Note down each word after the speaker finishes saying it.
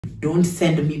don't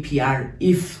send me PR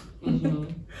if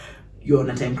you're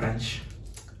on a time crunch.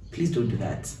 Please don't do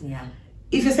that. Yeah.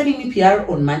 If you're sending me PR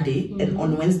on Monday and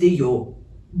on Wednesday you're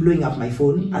blowing up my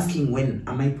phone asking when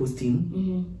am I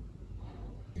posting,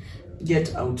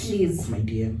 get out of my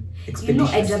DM. You know,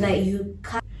 I'd rather you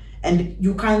can't. And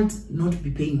you can't not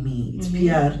be paying me. It's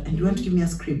PR and you want to give me a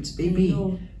script, baby.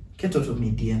 Get out of my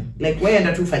DM. Like, where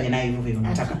are the two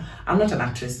I'm not an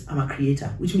actress, I'm a creator,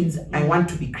 which means I want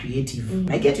to be creative.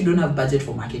 I get you don't have budget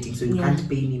for marketing, so you can't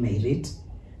pay me my rate.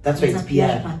 That's why it's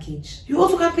PR. Package. You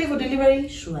also can't pay for delivery?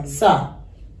 Surely. Sir,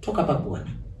 talk about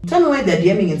one. Tell me why they're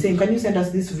DMing and saying, can you send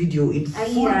us this video in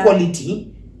full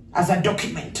quality as a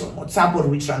document on WhatsApp or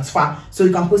we transfer so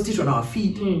you can post it on our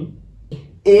feed?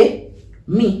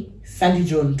 Me, Sandy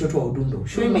Joan, Toto Odundo,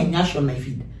 showing my nyash on my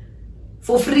feed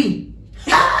for free.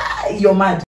 You're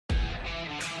mad.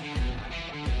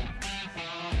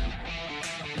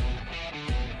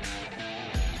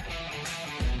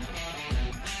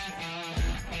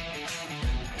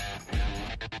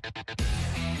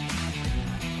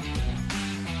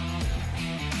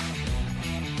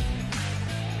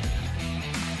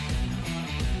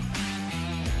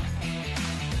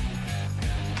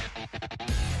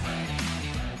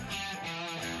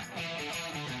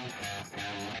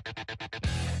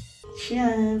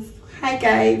 Cheers. Hi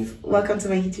guys, welcome to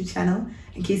my YouTube channel.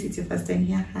 In case it's your first time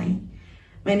here, hi.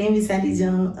 My name is Sandy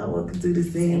Joan and welcome to the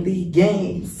Sandy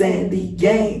Gang, Sandy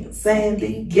Gang,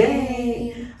 Sandy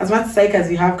Gang. As much psych as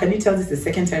you have, can you tell this is the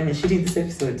second time I'm shooting this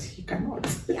episode? You cannot.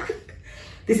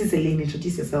 This is Celine.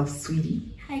 Introduce yourself,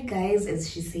 sweetie. Hi guys, as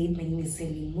she said, my name is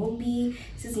Celine Mumbi.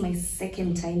 This is my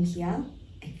second time here,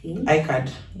 I think.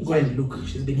 iCard, go and look.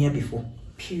 She's been here before.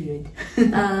 Period.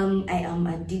 I am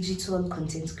a digital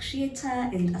content creator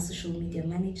and a social media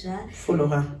manager. Follow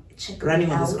her. Check running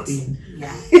on out. the screen.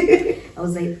 Yeah. I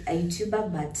was a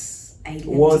YouTuber, but I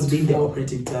was being the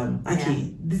operative term.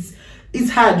 Okay, this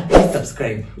it's hard. Please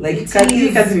subscribe. Like Hey, well, I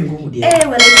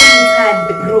think it's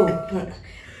hard, bro.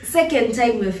 Second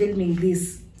time we're filming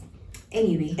this.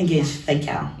 Anyway. Engage. Thank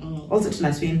you. Also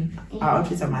tonight, our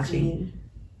outfits are matching.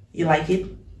 You like it?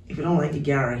 If you don't like it,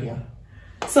 get out of here.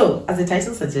 So, as the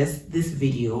title suggests, this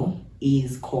video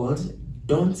is called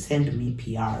Don't Send Me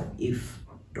PR If ...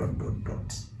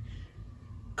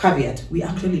 Caveat, we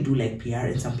actually do like PR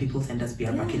and some people send us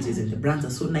PR packages and the brands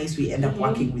are so nice we end up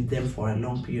working with them for a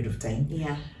long period of time.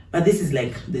 Yeah. But this is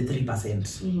like the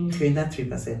 3%. If you're in that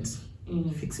 3%,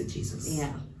 fix it, Jesus.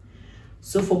 Yeah.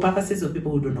 So for purposes of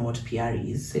people who don't know what PR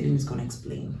is, Celine is going to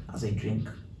explain as I drink.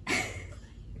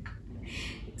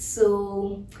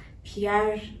 So,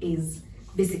 PR is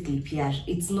basically PR.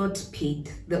 It's not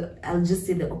paid. I'll just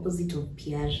say the opposite of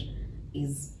PR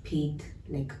is paid,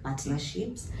 like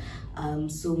partnerships.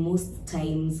 So most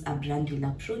times a brand will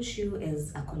approach you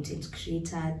as a content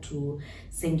creator to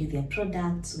send you their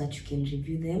product so that you can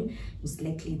review them. Most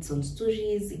likely it's on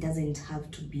stories. It doesn't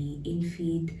have to be in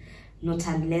feed, not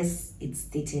unless it's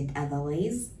stated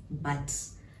otherwise. But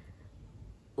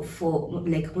for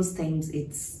like most times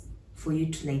it's for you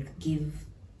to like give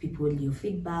people your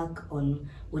feedback on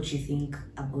what you think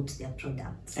about their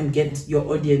products and get your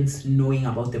audience knowing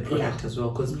about the product as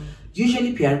well, because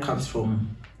usually PR comes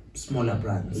from smaller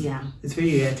brands. It's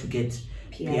very rare to get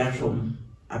PR from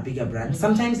a bigger brand.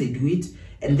 Sometimes they do it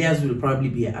and theirs will probably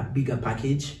be a bigger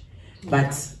package,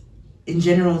 but in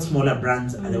general smaller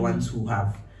brands are the ones who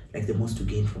have like the most to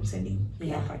gain from sending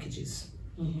PR packages.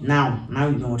 Now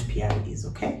you know what PR is,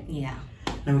 okay?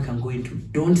 Now we can go into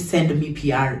don't send me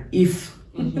PR if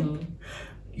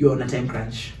you're on a time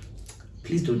crunch.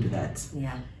 Please don't do that.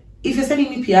 If you're sending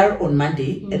me PR on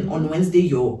Monday and on Wednesday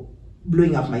you're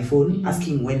blowing up my phone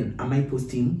asking when am I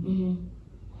posting,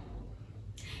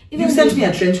 you sent me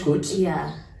a trench coat.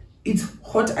 It's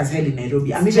hot as hell in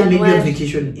Nairobi. I'm even maybe on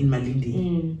vacation in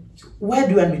Malindi. Where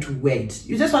do you want me to wear it?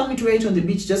 You just want me to wear it on the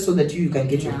beach just so that you can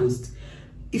get your post.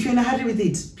 If you're in a hurry with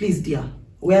it, please dear,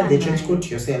 wear the trench coat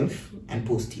yourself and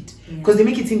post it, because they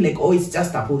make it seem like, oh, it's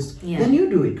just a post. Then you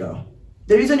do it, girl.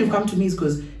 The reason you've come to me is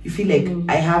because you feel like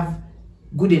I have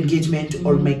good engagement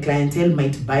or my clientele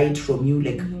might buy it from you,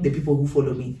 like the people who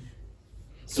follow me.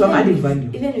 So I'm adding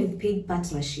value. Even with paid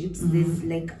partnerships, there's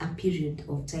like a period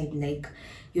of time, like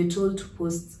you're told to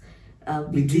post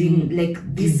between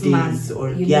like this month,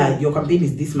 or your campaign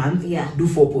is this month, do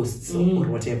 4 posts or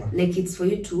whatever. Like it's for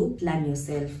you to plan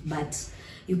yourself, but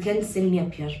you can't send me a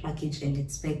PR package and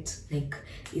expect like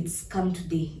it's come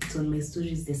today, it's on my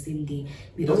stories the same day.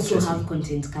 We also have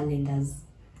content calendars.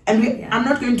 And I'm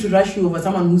not going to rush you over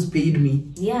someone who's paid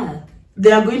me.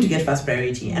 They are going to get first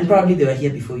priority and probably they were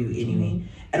here before you anyway.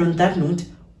 And on that note,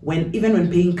 even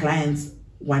when paying clients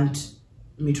want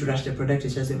me to rush the product,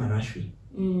 it's just a rush fee.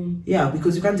 Yeah,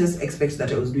 because you can't just expect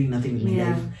that I was doing nothing with my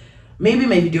life. Maybe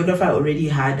my videographer already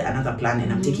had another plan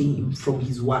and I'm taking him from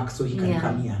his work so he can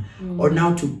come here. Or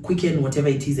now to quicken whatever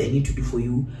it is I need to do for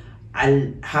you,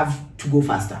 I'll have to go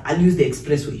faster. I'll use the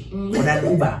expressway or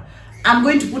an Uber. I'm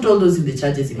going to put all those in the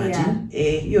charges, imagine.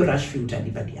 Your rush fee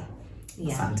utalipadia.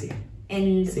 Asante.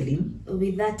 And Celine?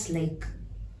 With that, like,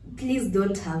 please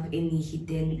don't have any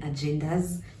hidden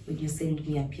agendas when you send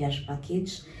me a PR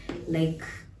package. Like,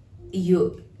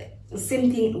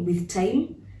 same thing with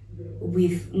time,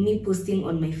 with me posting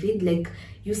on my feed. Like,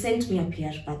 you sent me a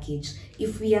PR package.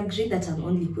 If we agree that I'm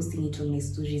only posting it on my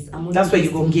stories, that's where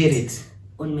you go get it.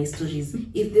 On my stories.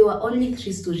 If there were only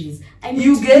 3 stories, I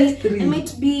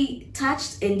might be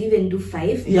touched and even do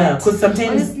 5. Yeah, because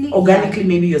sometimes honestly, organically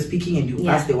maybe you're speaking and you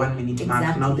pass the 1 minute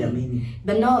mark. Now there are many.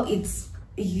 But now it's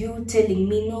you telling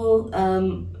me,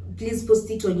 no, please post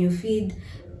it on your feed.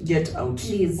 Get out,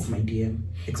 please, of my DM.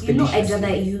 You know, I'd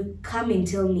rather you come and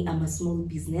tell me I'm a small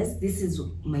business. This is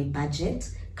my budget.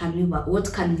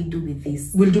 What can we do with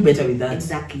this? We'll do better with that.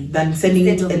 Exactly. Than sending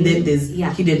it and then there's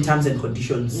hidden terms and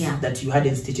conditions that you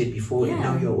hadn't stated before and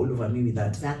now you're all over me with that.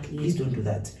 Exactly. Please don't do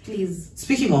that. Please.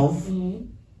 Speaking of,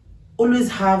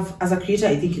 always have, as a creator,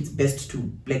 I think it's best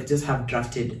to like just have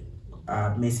drafted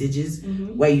messages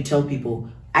where you tell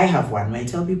people, I have one where I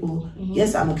tell people,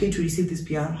 yes, I'm okay to receive this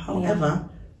PR. However,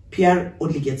 PR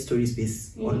only gets story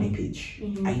space on my page.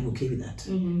 Are you okay with that?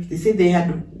 If they say they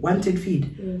had wanted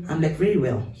feed, I'm like, very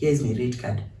well, here's my rate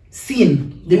card.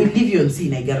 Scene, they will leave you on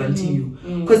scene, I guarantee you.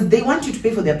 Because they want you to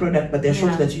pay for their product, but they're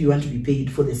shocked that you want to be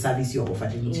paid for the service you're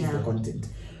offering, which is the content.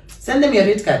 Send them your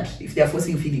rate card if they're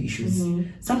forcing feed issues.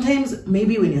 Sometimes,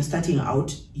 maybe when you're starting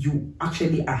out, you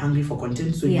actually are hungry for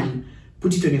content, so you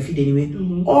put it on your feed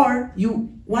anyway. Or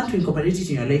you want to incorporate it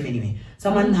in your life anyway.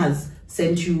 Someone has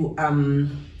sent you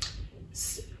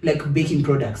like baking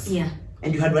products,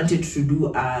 and you had wanted to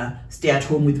do a stay at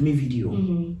home with me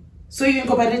video, so you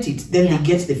incorporate it, then they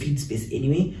get the feed space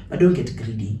anyway. But don't get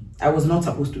greedy. I was not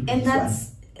supposed to do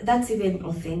this. That's even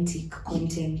authentic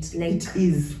content. Like, it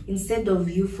is, instead of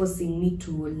you forcing me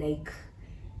to like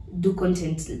do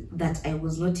content that I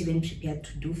was not even prepared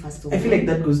to do. First of all, I feel like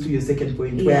that goes to your second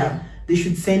point, where they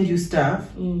should send you stuff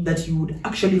that you would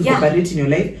actually incorporate in your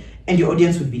life and your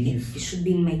audience would believe. It should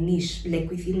be in my niche, like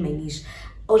within my niche.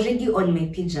 Already on my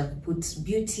page I've put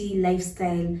beauty,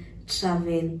 lifestyle,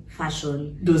 travel,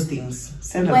 fashion. Those things.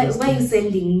 Send her why those are you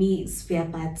sending me spare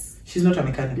parts? She's not a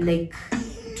mechanic. Like,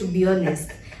 to be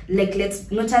honest, like,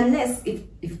 let's not, unless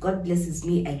if God blesses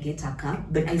me, I get a car.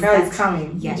 The car is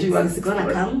coming. Yeah, it's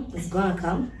gonna come. It's gonna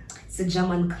come. It's a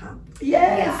German car.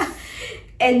 Yes.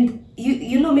 And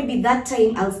you know, maybe that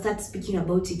time I'll start speaking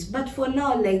about it. But for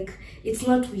now, like, it's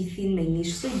not within my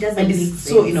niche, so it doesn't make sense.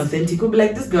 So inauthentic. You'll be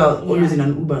like, this girl always in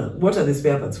an Uber. What are the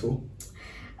spare parts for?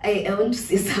 I want to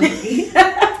say something.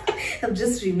 I've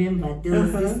just remembered there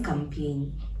was this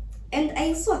campaign, and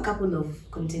I saw a couple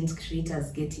of content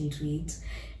creators get into it.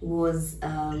 It was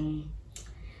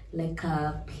like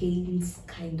a paint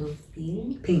kind of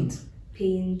thing.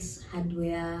 Paint,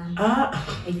 hardware.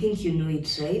 I think you know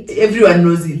it, right? Everyone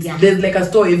knows it. Yeah. There's like a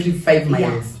store every 5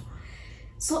 miles. Yeah.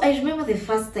 So I remember the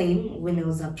first time when I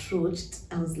was approached,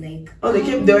 I was like, oh, they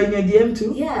came there in your DM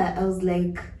too? Yeah, I was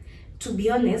like, to be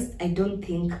honest, I don't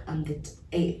think I'm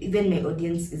even my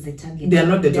audience is the target. They are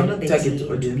not the target audience.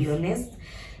 To be honest,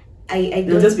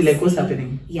 they'll just be like, what's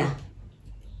happening? Yeah.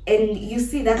 And you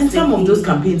see that. And some of those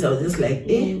campaigns, I was just like,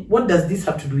 what does this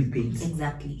have to do with paint?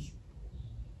 Exactly.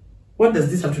 What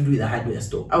does this have to do with a hardware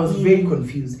store? I was very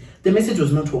confused. The message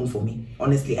was not home for me.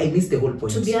 Honestly, I missed the whole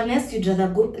point. To be honest, you'd rather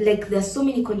go, like, there's so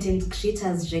many content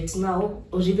creators right now,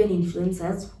 or even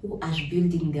influencers, who are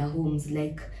building their homes.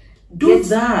 Like, do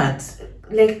that.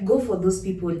 Like, go for those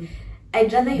people.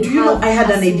 I'd rather you. Do you know, I had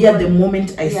an idea the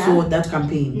moment I saw that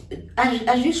campaign.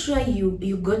 Are you sure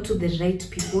you got to the right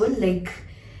people? Like,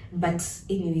 but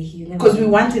anyway, you never. Because we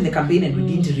weren't in the campaign and we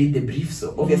didn't read the brief,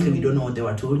 so obviously we don't know what they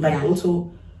were told. But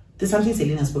also, there's something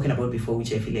Celine has spoken about before,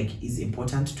 which I feel like is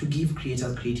important, to give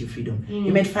creators creative freedom.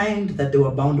 You might find that they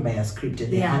were bound by a script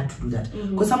and they had to do that.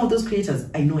 Because some of those creators,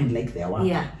 I know and like their work.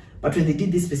 Yeah. But when they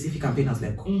did this specific campaign, I was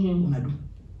like,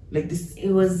 like this,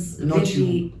 it was not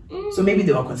you. So maybe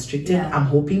they were constricted. I'm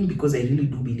hoping, because I really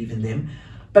do believe in them.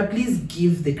 But please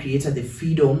give the creator the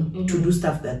freedom to do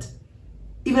stuff that,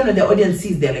 even when the audience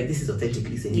sees, they're like, this is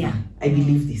authentically Celine. I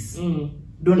believe this.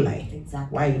 Don't lie.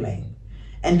 Exactly. Why are you lying?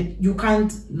 And you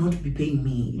can't not be paying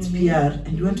me. It's PR,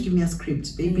 and you want to give me a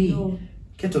script, baby.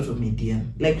 Get out of my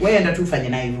DM. Like, why are you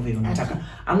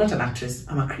I'm not an actress.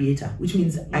 I'm a creator, which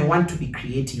means I want to be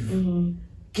creative.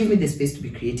 give me the space to be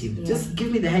creative. Just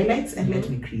give me the highlights and let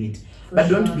me create. But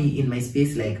don't be in my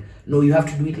space like, no, you have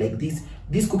to do it like this.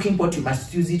 This cooking pot, you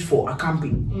must use it for a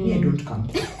camping. Me, I don't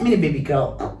camp. I'm a baby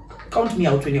girl. Count me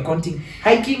out when you're counting.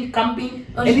 Hiking, camping,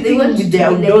 anything with the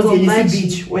outdoors, like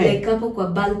beach. Where? Like up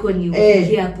on balcony,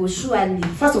 surely.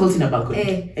 First of all, in a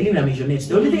balcony. I live in a maisonette.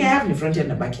 The only thing I have in the front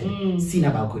and the backyard, see in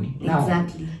a balcony. Now,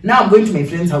 now I'm going to my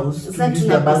friend's house to use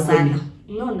their balcony.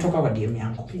 No. Talk about the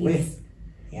uncle. Please.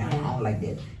 Yeah, I don't like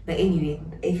that. But anyway,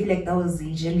 I feel like that was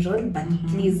in general. But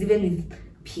please, even with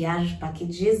PR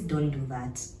packages, don't do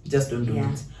that. Just don't do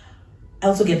it. I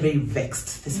also get very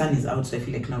vexed. The sun is out, so I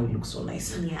feel like now it looks so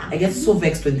nice. Yeah. I get so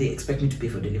vexed when they expect me to pay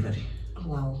for delivery.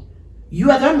 Wow.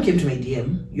 You are the one who came to my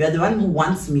DM. You are the one who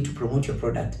wants me to promote your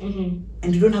product. And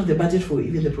you don't have the budget for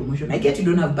even the promotion. I get you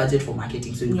don't have budget for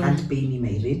marketing, so you can't pay me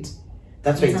my rate.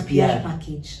 That's why it's PR.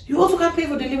 Package. You also can't pay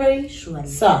for delivery? Surely.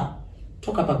 Sir,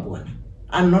 talk about Buana.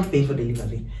 I'm not paying for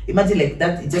delivery. Imagine like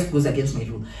that, it just goes against my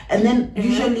rule. And then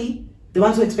usually, the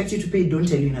ones who expect you to pay don't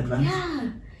tell you in advance.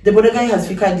 Yeah. The border guy has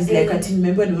figured this like a team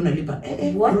member and lipa.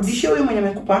 What? Rudisha wewe mwenye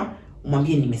amekupa,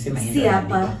 umwambie nimesema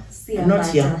yenda. Not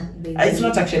here. It's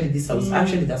not actually this house.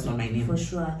 Actually, that's not my name. For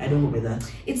sure. I don't go by that.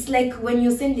 It's like when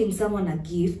you're sending someone a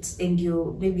gift and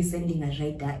you're maybe sending a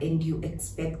rider and you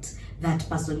expect that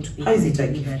person to pay. How is it a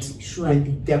gift? Surely.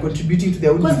 When they are contributing to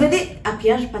their own. Because the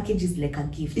PR package is like a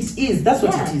gift. It is. That's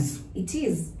what it is. It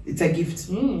is. It's a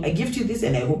gift. I gift you this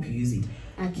and I hope you use it.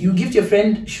 Okay. You gift your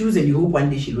friend shoes and you hope one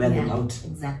day she'll wear them out.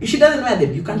 Exactly. If she doesn't wear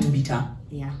them, you can't beat her.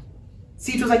 Yeah.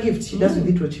 See, it was a gift. She does with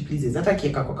it what she pleases. That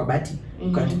you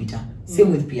can't beat her.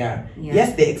 Same with PR. Yeah.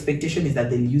 Yes, the expectation is that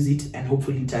they'll use it and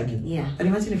hopefully tag you. Yeah. But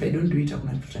imagine if I don't do it, I'm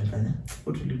not trying to find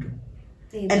what will you do?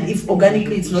 And if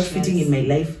organically it's not fitting in my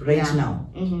life right now,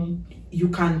 you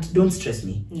don't stress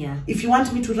me. Yeah. If you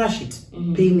want me to rush it,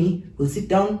 pay me, we'll sit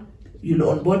down, you'll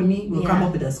onboard me, we'll come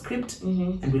up with a script,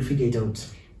 and we'll figure it out.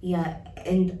 Yeah,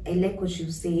 and I like what you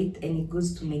said, and it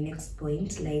goes to my next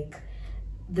point, like,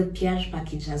 the PR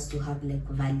package has to have like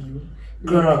value.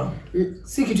 Girl,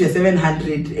 seek it to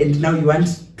 700 and now you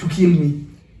want to kill me.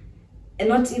 And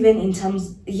not even in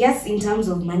terms, yes, in terms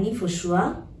of money for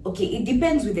sure. Okay, it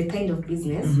depends with the kind of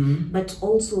business, but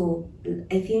also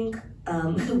I think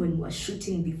when we were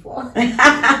shooting before,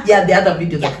 yeah, the other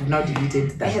video that we've now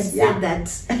deleted, that, I had said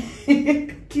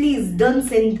that please don't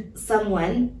send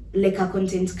someone like a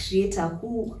content creator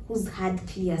who's had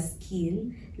clear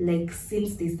skin, like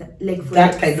since this, like for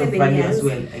that like kind of value years, as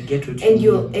well. I get what you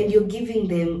mean. And you're giving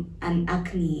them an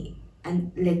acne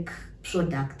and like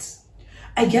product.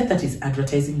 I get that it's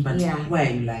advertising, but why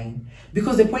are you lying?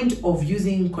 Because the point of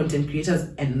using content creators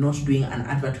and not doing an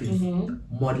advert with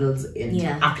models and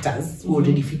actors who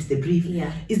already fit the brief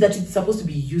is that it's supposed to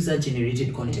be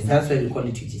user-generated content. That's why we call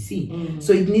it UGC.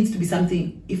 So it needs to be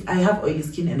something, if I have oily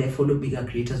skin and I follow bigger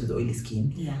creators with oily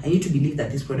skin, I need to believe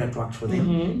that this product worked for them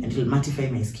and it will mattify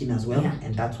my skin as well,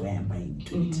 and that's why I'm buying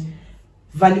into it.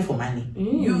 Value for money.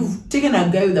 You've taken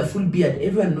a guy with a full beard,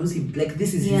 everyone knows him, like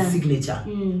this is his signature.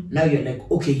 Now you're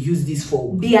like, okay, use this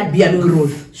for beard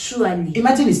growth. Surely.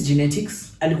 Imagine it's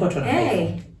genetics.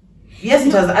 Yes,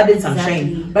 it has added some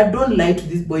shine, but don't lie to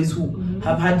these boys who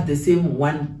have had the same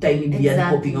one tiny beard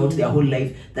popping out their whole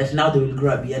life that now they will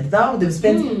grow a beard. Now they've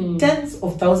spent tens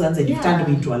of thousands and you've turned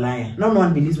them into a liar. Now no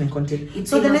one believes my content.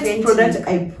 So the next product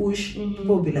I push,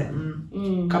 people will be like,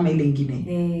 kama ile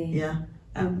ingine. Yeah.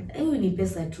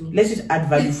 Let it add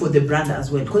value for the brand as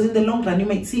well, because in the long run you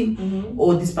might see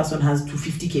oh, this person has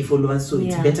 250k followers, so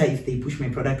it's better if they push my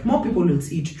product. More people will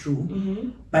see it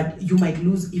through, but you might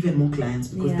lose even more clients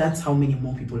because that's how many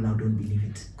more people now don't believe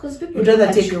it. Because people would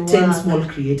rather take 10 small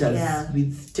creators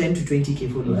with 10 to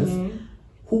 20k followers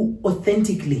who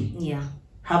authentically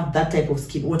have that type of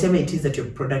skin, whatever it is that your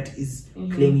product is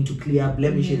claiming to clear,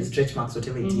 blemishes, stretch marks,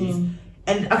 whatever it is,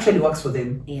 and it actually works for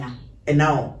them. And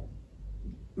now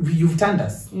you've turned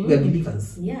us. We are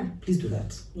believers. Please do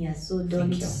that. So don't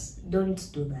do that.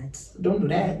 Don't do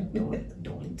that.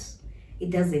 Don't. It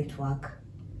doesn't work.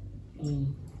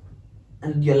 And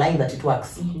you're lying that it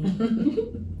works.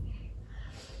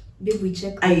 Babe, we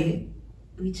check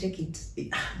it.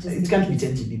 It can't be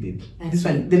 10 GB, babe. This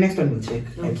one, the next one will check.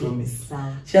 I promise.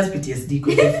 She has PTSD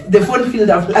because the phone filled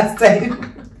up last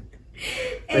time.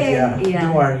 But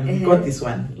don't worry, we got this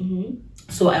one.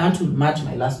 So I want to merge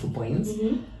my last 2 points.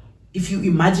 If you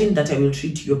imagine that I will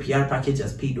treat your PR package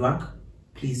as paid work,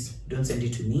 please don't send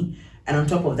it to me. And on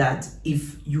top of that,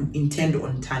 if you intend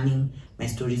on turning my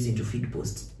stories into feed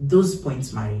posts, those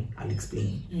points, Mari, I'll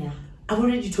explain. I've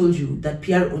already told you that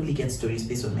PR only gets stories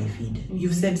based on my feed.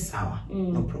 You've said sour,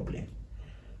 no problem.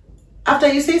 After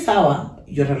you say sour,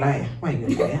 you're a liar. Why are you a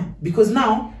liar? Because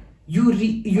now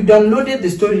You downloaded the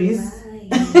stories.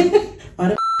 Why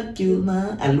the f you,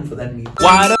 man? I'll look for that meme.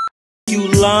 Why the f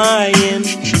you lying?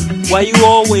 Why you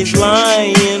always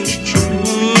lying?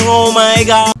 Oh my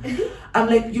god. I'm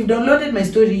like, you've downloaded my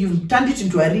story, you've turned it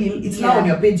into a reel, it's now on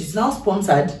your page, it's now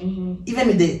sponsored. Even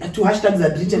with the 2 hashtags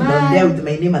that written down there with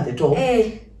my name at the top.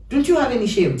 Don't you have any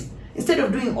shame? Instead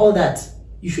of doing all that,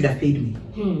 you should have paid me.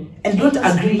 And don't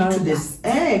agree to this.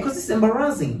 Because it's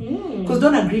embarrassing. Because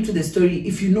don't agree to the story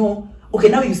if you know, okay,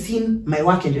 now you've seen my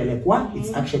work and you're like, what?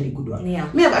 It's actually good work. Me,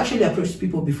 I've actually approached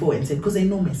people before and said, because I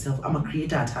know myself, I'm a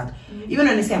creator at heart. Even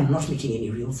when I say I'm not making any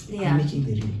reels, I'm making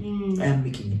the reel. I am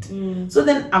making it. So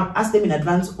then I've asked them in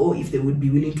advance, or if they would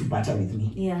be willing to barter with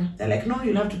me. They're like, no,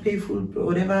 you'll have to pay full,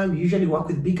 whatever. We usually work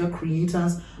with bigger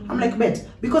creators. I'm like, bet.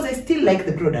 Because I still like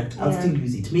the product, I'll still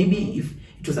use it. Maybe if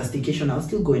it was a staycation, I'll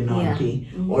still go in now and pay.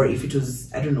 Or if it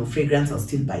was, I don't know, fragrance, I'll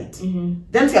still buy it.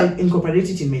 Then I'll incorporate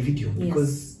it in my video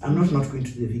because I'm not going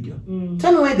to do the video.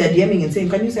 Tell me why they're DMing and saying,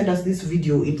 can you send us this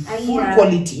video in full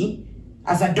quality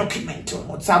as a document on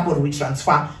WhatsApp or we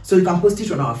transfer so you can post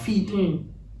it on our feed?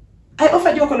 I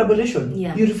offered your collaboration.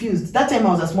 You refused. That time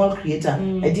I was a small creator.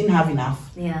 I didn't have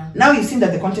enough. Now you've seen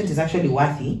that the content is actually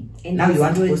worthy. And now you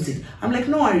want to post it. I'm like,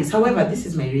 no worries. However, this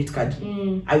is my rate card.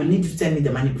 I will need you to send me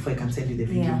the money before I can send you the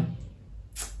video.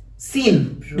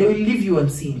 Scene. They will leave you on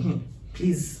scene.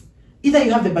 Please. Either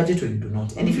you have the budget or you do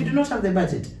not. And if you do not have the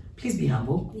budget, please be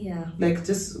humble. Like,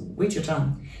 just wait your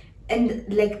turn. And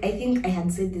like, I think I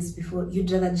had said this before, you'd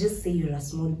rather just say you're a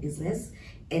small business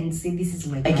and say this is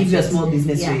my budget. I give you a small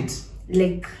business rate.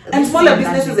 Like, and smaller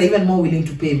businesses are even more willing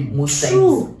to pay most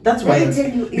times. That's why.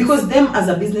 Because them as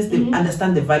a business, they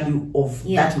understand the value of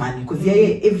that money. Because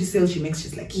every sale she makes,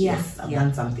 she's like, yes, I've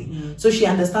done something. So she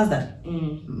understands that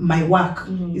my work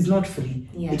is not free.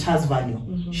 It has value.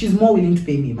 She's more willing to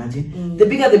pay me, imagine. The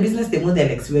bigger the business, the more they're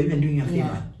like, so we're even doing you a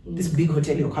favor. This big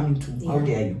hotel you're coming to, how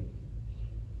dare you?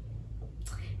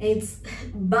 It's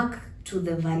back to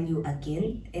the value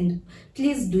again, and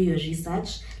please do your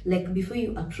research. Like, before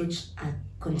you approach a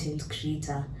content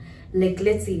creator, like,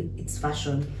 let's say it's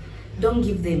fashion, don't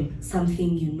give them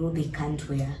something you know they can't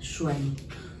wear. Surely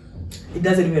it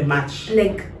doesn't even match.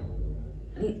 Like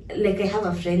I have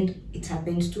a friend, it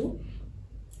happened to,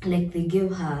 like, they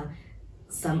gave her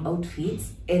some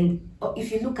outfits, and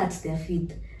if you look at their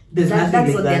feet, that's not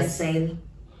their style.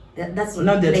 That's what,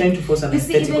 now they're trying to force an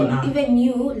aesthetic on her. Even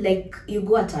you, like, you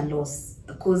go at a loss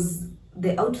because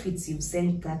the outfits you've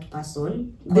sent that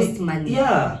person cost money.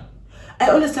 I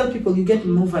always tell people you get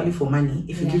more value for money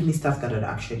if you give me stuff that I'd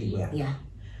actually wear.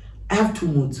 I have 2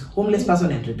 moods: homeless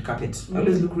person and red carpet. I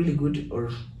always look really good,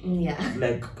 or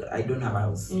like I don't have a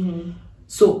house.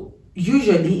 So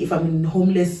usually if I'm in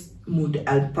homeless mood,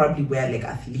 I'll probably wear like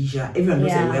athleisure. Everyone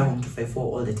knows I wear home 254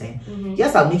 all the time.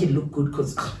 Yes, I'll make it look good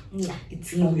because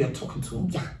it's you know who you're talking to.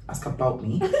 Ask about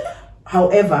me.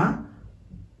 However,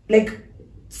 like,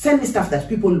 send me stuff that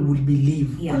people will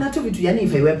believe. When I talk to Yani,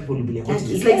 if I wear, people will believe.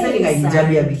 It's like sending a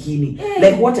hijabi, a bikini.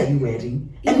 Like, what are you wearing?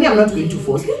 And me, I'm not going to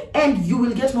force. And you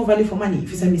will get more value for money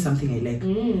if you send me something I like.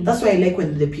 That's why I like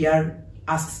when the PR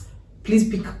asks, please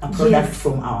pick a product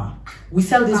from our. We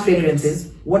sell these fragrances.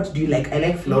 What do you like? I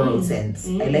like floral scents.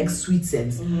 I like sweet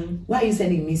scents. Why are you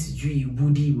sending me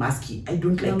woody, musky? I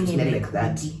don't like to smell like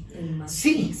that.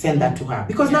 See, send that to her.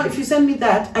 Because now if you send me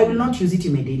that, I will not use it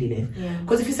in my daily life.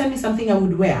 Because if you send me something I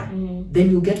would wear, then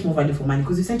you'll get more value for money.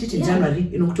 Because you sent it in January,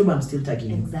 in October I'm still tagging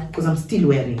you. Because I'm still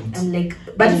wearing it. I'm like,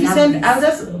 but if you send, I'll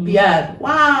just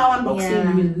wow,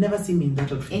 unboxing, you will never see me in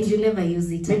that outfit. And you never use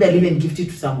it. Maybe I'll even gift it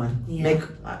to someone. Like,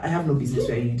 I have no business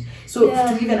wearing it. So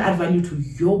to even add value to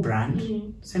your brand,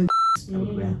 send I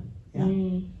would wear.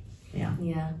 I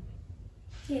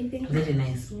think very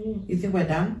nice. You think we're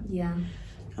done?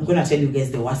 I'm gonna tell you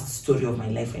guys the worst story of my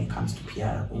life when it comes to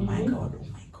PR. Oh my god.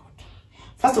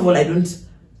 First of all, I don't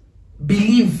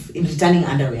believe in returning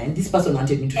underwear, and this person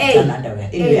wanted me to return underwear.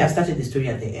 Anyway, I've started the story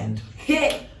at the end.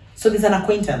 So there's an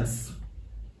acquaintance.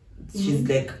 She's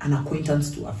like an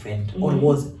acquaintance to a friend, or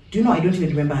was. Do you know? I don't even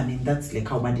remember her name. That's like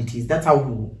how bad it is. That's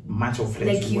how much of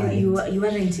friends like you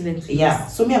weren't even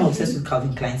close. So me, I'm obsessed with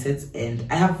Calvin Klein sets, and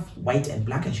I have white and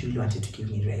black, and she really wanted to give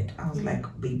me red. I was like,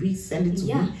 baby, send it to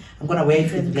me. I'm gonna wear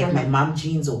it with like my mom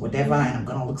jeans or whatever, and I'm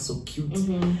gonna look so cute.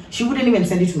 She wouldn't even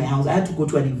send it to my house. I had to go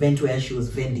to an event where she was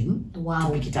vending to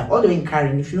pick it up, all the way in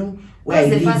Karen. If you know where I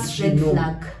live, first red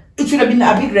flag. It should have been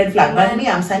a big red flag, but me,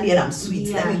 I'm sandy and I'm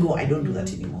sweet. Let me go. I don't do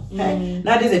that anymore.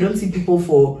 Nowadays, I don't see people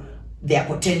for their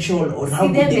potential or how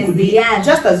good they could be.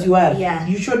 Just as you are.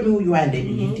 You showed me who you are and then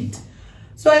you did it.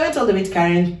 So I went all the way to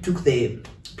Karen, took the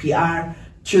PR,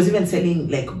 She was even selling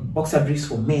like boxer briefs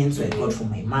for men, so I got for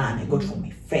my man, I got for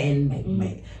my friend,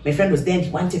 my friend was there and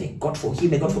he wanted, I got for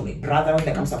him, I got for my brother. I was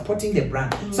like, I'm supporting the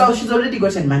brand. So she's already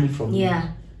gotten money from me.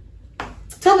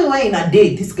 Tell me why in a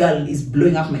day this girl is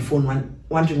blowing up my phone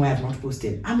wondering why I've not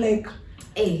posted. I'm like,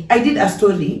 hey, I did a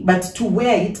story, but to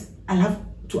wear it, I'll have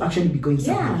to actually be going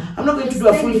somewhere. I'm not going to do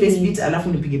a full face beat. I'll have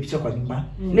to pick a picture kwa nyumba.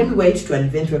 Let me wear it to an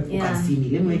event where people can see me.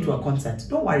 Let me wear it to a concert.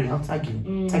 Don't worry, I'll tag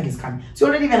you. Tag is coming. So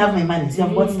you already even have my money. So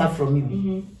I've got stuff from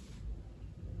you.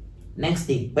 Next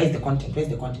day, where's the content? Where's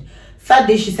the content? Third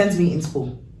day, she sends me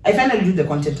inspo. I finally do the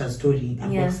content as story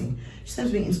unboxing. She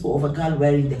sends me inspo of a girl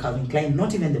wearing the Calvin Klein,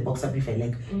 not even the boxer brief I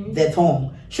like, the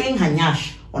thong, showing her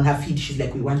nyash on her feet. She's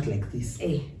like, we want like this.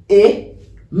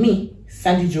 Me,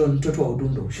 Sandy Joan, Toto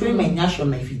Odundo, showing my nyash on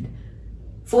my feed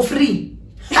for free.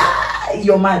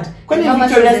 You're mad. How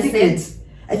much was the set?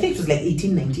 I think it was like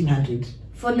 1900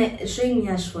 for showing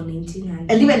nyash for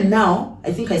 1900. And even now,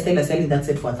 I think I still are selling that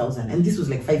set for 1,000. And this was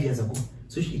like 5 years ago,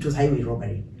 so it was highway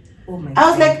robbery. Oh my I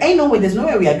was like, I know where there's no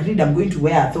way we agreed I'm going to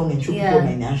wear a thong and show people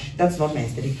my nyash. That's not my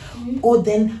aesthetic. Oh,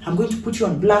 then I'm going to put you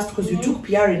on blast because you took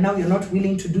PR and now you're not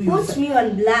willing to do your... Put me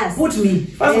on blast. Put me.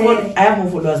 First of all, I have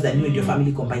more followers than you and your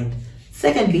family combined.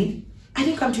 Secondly, I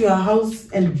didn't come to your house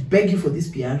and beg you for this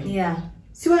PR.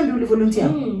 See why I'm doing volunteer?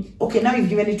 Okay, now you've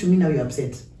given it to me, now you're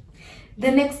upset.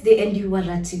 The next day, and you were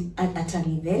at an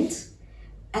event.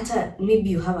 Maybe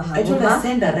you have a hangover. I told her,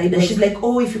 send a rider. She's like,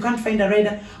 oh, if you can't find a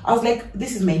rider. I was like,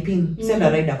 this is my pin. Send a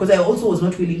rider. Because I also was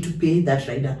not willing to pay that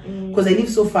rider. Because I live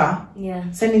so far.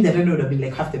 Sending the rider would have been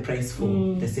like half the price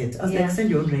for the set. I was like, send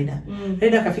your own rider.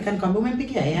 Rider Kafikan come,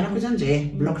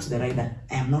 blocked the rider.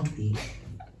 I am not paying.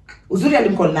 Uzuri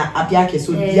alimcall na app yake,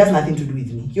 so he has nothing to do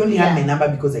with me. He only had my number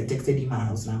because I texted him my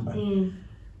house number.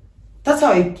 That's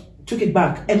how I took it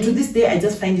back. And to this day, I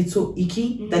just find it so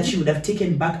icky that she would have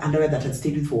taken back underwear that had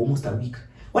stayed with for almost a week.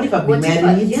 What if I've been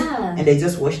wearing it and I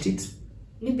just washed it?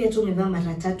 Maybe maybe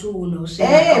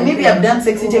I've done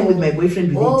sexy time with my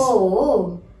boyfriend with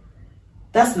it.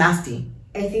 That's nasty.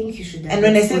 I think you should. And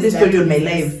when I say this story on my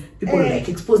live, people like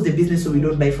expose the business so we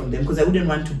don't buy from them, because I wouldn't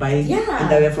want to buy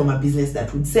underwear from a business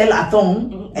that would sell a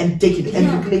thong and take it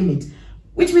and reclaim it.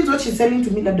 Which means what she's selling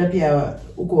to me, maybe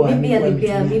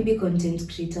content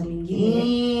creator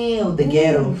the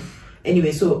ghetto.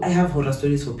 Anyway, so I have horror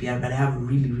stories for PR, but I have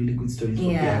really, really good stories for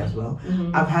PR as well.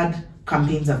 I've had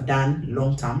campaigns I've done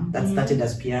long term that started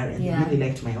as PR and they really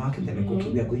liked my work and they're like, okay,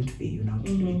 we are going to pay you now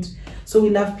to do it. So we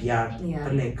love PR,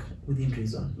 but like within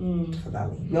reason for that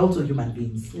way. We're also human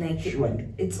beings. Like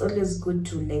surely. It's always good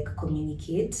to like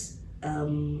communicate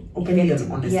openly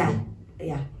and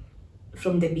honestly.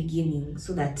 From the beginning,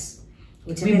 so that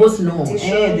we both know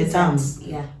the terms.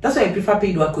 That's why I prefer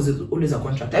paid work, because it's always a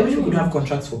contract. I wish we could have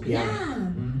contracts for PR.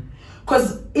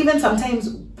 Because even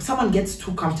sometimes someone gets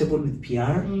too comfortable with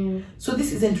PR. So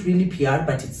this isn't really PR,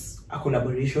 but it's a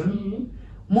collaboration.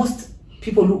 Most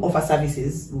people who offer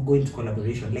services will go into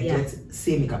collaboration. Like let's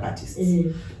say makeup artists.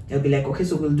 They'll be like, okay,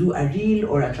 so we'll do a reel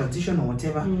or a transition or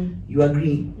whatever. You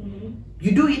agree.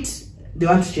 You do it. They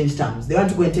want to change terms. They want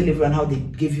to go and tell everyone how they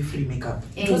gave you free makeup.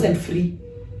 It wasn't free.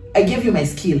 I gave you my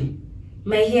skill,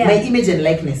 my hair, my image and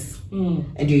likeness,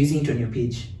 and you're using it on your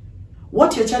page.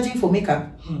 What you're charging for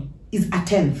makeup is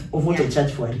 1/10 of what I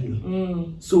charge for a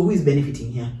reel. So who is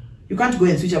benefiting here? You can't go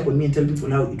and switch up on me and tell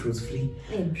people how it was free.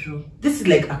 This is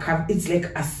like it's like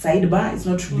a sidebar. It's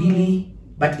not really,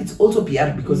 but it's also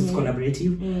PR because it's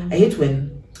collaborative. I hate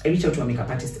when I reach out to a makeup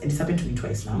artist, and it's happened to me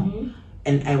twice now.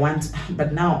 And I want,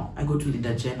 but now I go to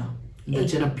Linda Jenner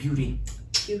Beauty,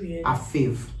 a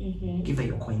fave, give her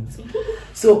your coins.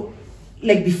 So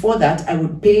like before that, I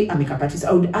would pay a makeup artist.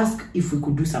 I would ask if we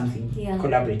could do something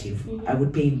collaborative. I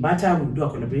would pay in butter, we would do a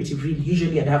collaborative reel.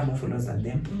 Usually I'd have more followers than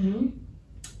them.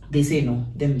 They say no,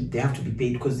 then they have to be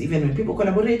paid, because even when people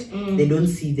collaborate, they don't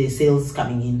see the sales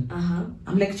coming in.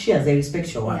 I'm like, cheers, I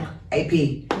respect your work. I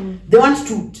pay. They want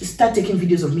to start taking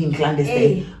videos of me in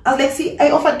clandestine. I was like, see,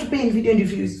 I offered to pay in video, and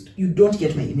if you don't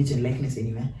get my image and likeness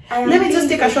anywhere, let me just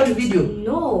take a short video.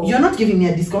 No, you're not giving me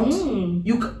a discount.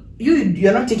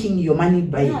 You're not taking your money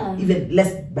by even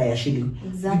less by a shilling.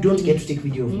 You don't get to take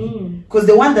video of me, because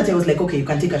the one that I was like, okay, you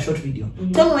can take a short video.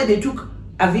 Tell me why they took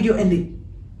a video and they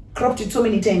cropped it so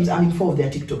many times. I'm in 4 of their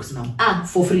TikToks now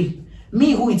for free.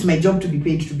 Me, who it's my job to be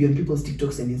paid to be on people's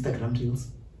TikToks and Instagram reels,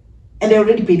 and I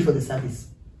already paid for the service.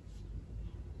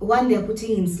 One they're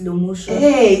putting in slow motion.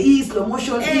 Slow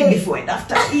motion, before and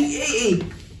after.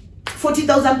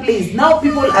 40,000 plays. Now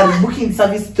people are booking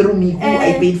service through me, who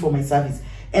I paid for my service,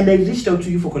 and I reached out to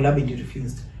you for collab and you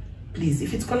refused. Please,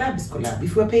 if it's collab, it's collab.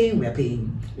 If we're paying, we're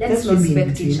paying. Let's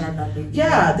respect each other, baby.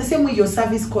 Yeah, the same way your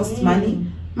service costs money.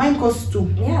 Mine costs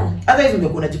too. Yeah. Otherwise, when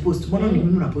you're going to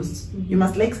post, you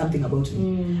must like something about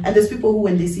me. And there's people who,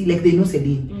 when they see, like, they know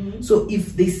Celine. So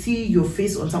if they see your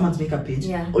face on someone's makeup page,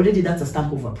 already that's a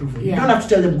stamp of approval. You don't have to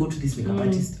tell them, go to this makeup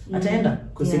artist. Ataenda,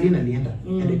 because Celine alienda,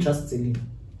 and they trust Celine.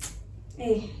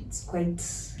 Hey, it's quite...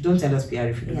 Don't send us PR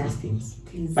if you do these things.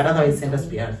 Please. But otherwise, send us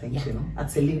PR things, you know.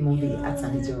 At Celine, Mumbi, at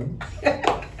Sandy Joan.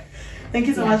 Thank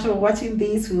you so much for watching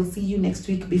this. We'll see you next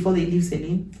week. Before they leave,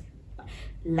 Celine,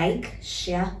 like,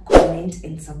 share, comment,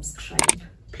 and subscribe.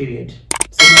 Period.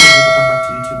 Celine will never come back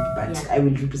to YouTube, but I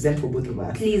will represent for both of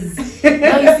us. Please.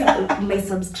 Now you see, my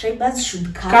subscribers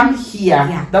should come here.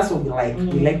 Yeah. That's what we like.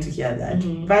 We like to hear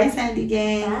that. Bye, Sandy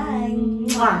gang.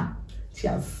 Bye. Mwah.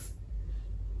 Cheers.